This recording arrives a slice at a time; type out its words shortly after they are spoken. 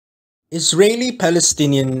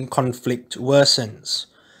Israeli-Palestinian conflict worsens.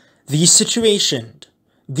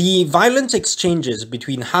 The violent exchanges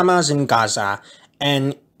between Hamas in Gaza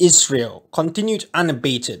and Israel continued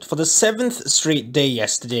unabated for the seventh straight day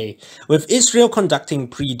yesterday, with Israel conducting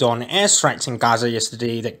pre-dawn airstrikes in Gaza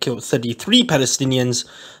yesterday that killed 33 Palestinians,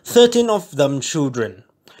 13 of them children.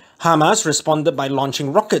 Hamas responded by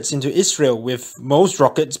launching rockets into Israel, with most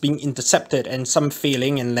rockets being intercepted and some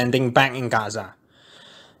failing and landing back in Gaza.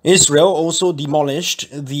 Israel also demolished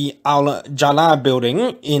the Jala building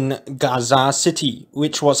in Gaza City,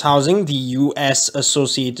 which was housing the US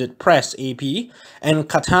Associated Press (AP) and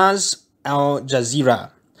Qatar's Jazeera.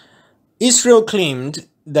 Israel claimed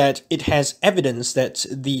that it has evidence that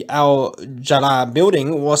the Jala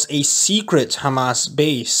building was a secret Hamas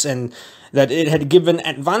base and that it had given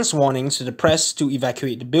advance warnings to the press to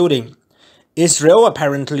evacuate the building. Israel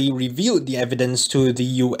apparently revealed the evidence to the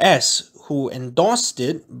US, who endorsed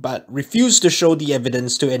it but refused to show the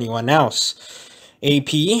evidence to anyone else. AP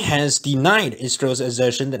has denied Israel's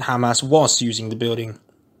assertion that Hamas was using the building.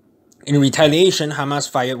 In retaliation, Hamas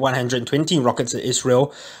fired 120 rockets at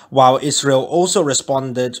Israel, while Israel also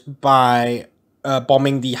responded by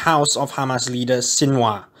bombing the house of Hamas leader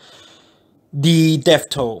Sinwar. The death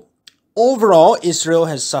toll. Overall, Israel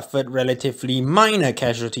has suffered relatively minor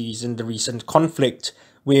casualties in the recent conflict,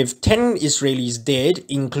 with 10 Israelis dead,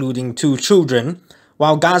 including 2 children,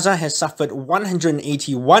 while Gaza has suffered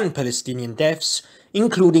 181 Palestinian deaths,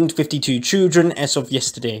 including 52 children as of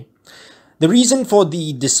yesterday. The reason for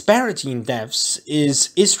the disparity in deaths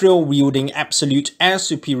is Israel wielding absolute air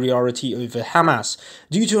superiority over Hamas,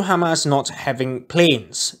 due to Hamas not having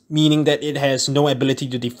planes, meaning that it has no ability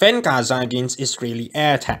to defend Gaza against Israeli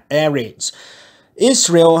air raids.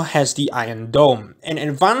 Israel has the Iron Dome, an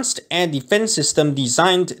advanced air defense system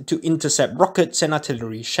designed to intercept rockets and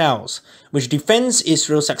artillery shells, which defends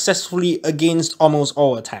Israel successfully against almost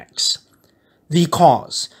all attacks. The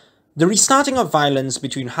cause. The restarting of violence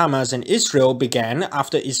between Hamas and Israel began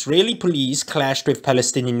after Israeli police clashed with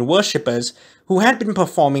Palestinian worshippers who had been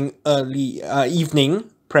performing early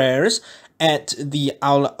evening prayers at the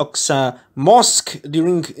Al-Aqsa Mosque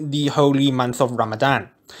during the holy month of Ramadan.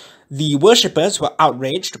 The worshippers were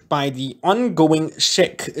outraged by the ongoing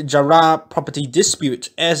Sheikh Jarrah property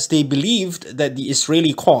dispute, as they believed that the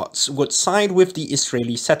Israeli courts would side with the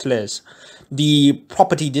Israeli settlers. The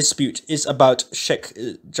property dispute is about Sheikh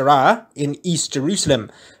Jarrah in East Jerusalem,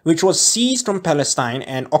 which was seized from Palestine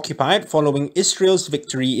and occupied following Israel's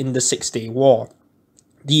victory in the Six-Day War.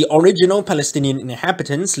 The original Palestinian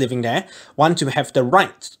inhabitants living there want to have the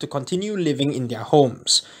right to continue living in their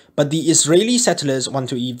homes, but the Israeli settlers want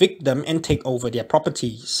to evict them and take over their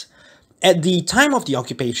properties. At the time of the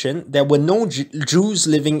occupation, there were no Jews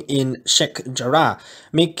living in Sheikh Jarrah,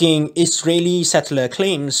 making Israeli settler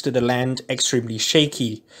claims to the land extremely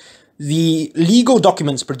shaky. The legal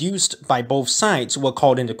documents produced by both sides were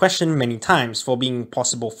called into question many times for being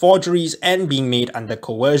possible forgeries and being made under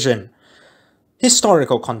coercion.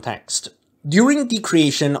 Historical context. During the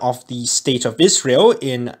creation of the State of Israel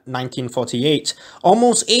in 1948,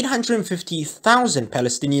 almost 850,000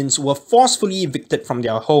 Palestinians were forcefully evicted from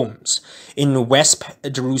their homes. In West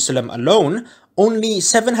Jerusalem alone, only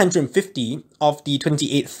 750 of the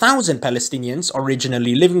 28,000 Palestinians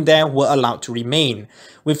originally living there were allowed to remain,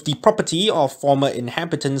 with the property of former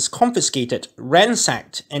inhabitants confiscated,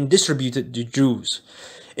 ransacked, and distributed to Jews.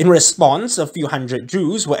 In response, a few hundred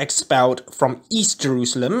Jews were expelled from East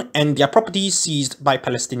Jerusalem and their properties seized by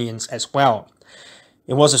Palestinians as well.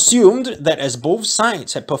 It was assumed that as both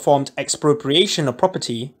sides had performed expropriation of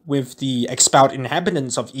property, with the expelled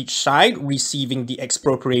inhabitants of each side receiving the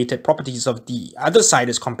expropriated properties of the other side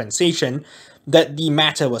as compensation, that the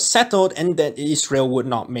matter was settled and that Israel would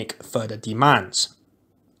not make further demands.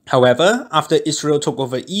 However, after Israel took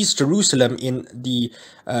over East Jerusalem in the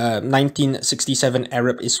 1967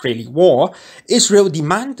 Arab-Israeli War, Israel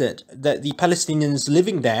demanded that the Palestinians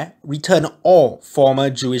living there return all former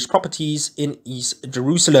Jewish properties in East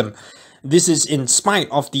Jerusalem. This is in spite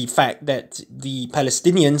of the fact that the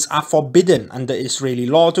Palestinians are forbidden under Israeli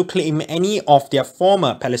law to claim any of their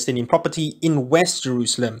former Palestinian property in West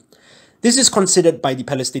Jerusalem. This is considered by the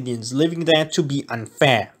Palestinians living there to be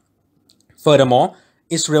unfair. Furthermore,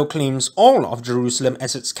 Israel claims all of Jerusalem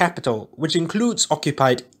as its capital, which includes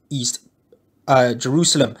occupied East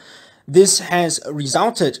Jerusalem. This has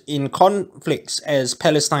resulted in conflicts as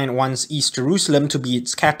Palestine wants East Jerusalem to be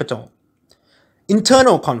its capital.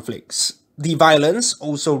 Internal conflicts. The violence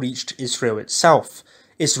also reached Israel itself.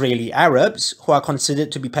 Israeli Arabs, who are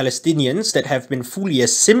considered to be Palestinians that have been fully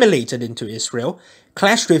assimilated into Israel,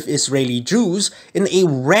 clashed with Israeli Jews in a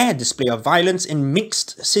rare display of violence in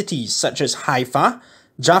mixed cities such as Haifa,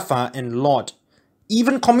 Jaffa, and Lod.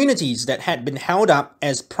 Even communities that had been held up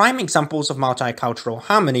as prime examples of multicultural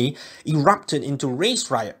harmony erupted into race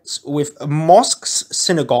riots, with mosques,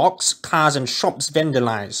 synagogues, cars and shops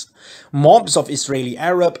vandalized. Mobs of Israeli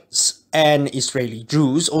Arabs and Israeli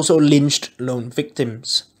Jews also lynched lone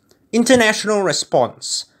victims. International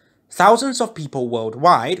response. Thousands of people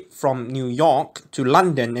worldwide, from New York to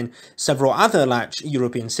London and several other large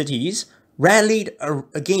European cities, rallied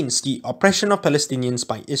against the oppression of Palestinians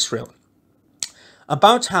by Israel.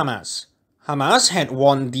 About Hamas. Hamas had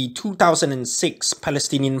won the 2006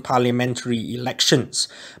 Palestinian parliamentary elections,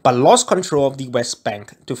 but lost control of the West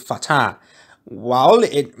Bank to Fatah, while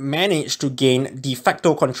it managed to gain de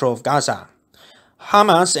facto control of Gaza.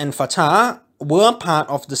 Hamas and Fatah were part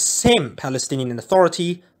of the same Palestinian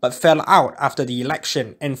Authority, but fell out after the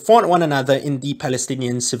election and fought one another in the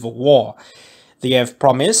Palestinian Civil War. They have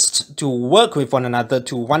promised to work with one another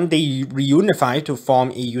to one day reunify to form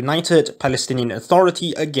a united Palestinian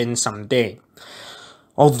Authority again someday.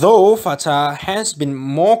 Although Fatah has been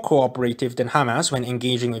more cooperative than Hamas when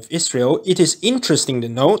engaging with Israel, it is interesting to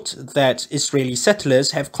note that Israeli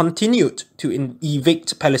settlers have continued to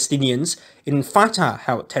evict Palestinians in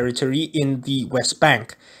Fatah-held territory in the West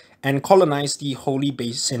Bank and colonize the Holy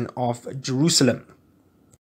Basin of Jerusalem.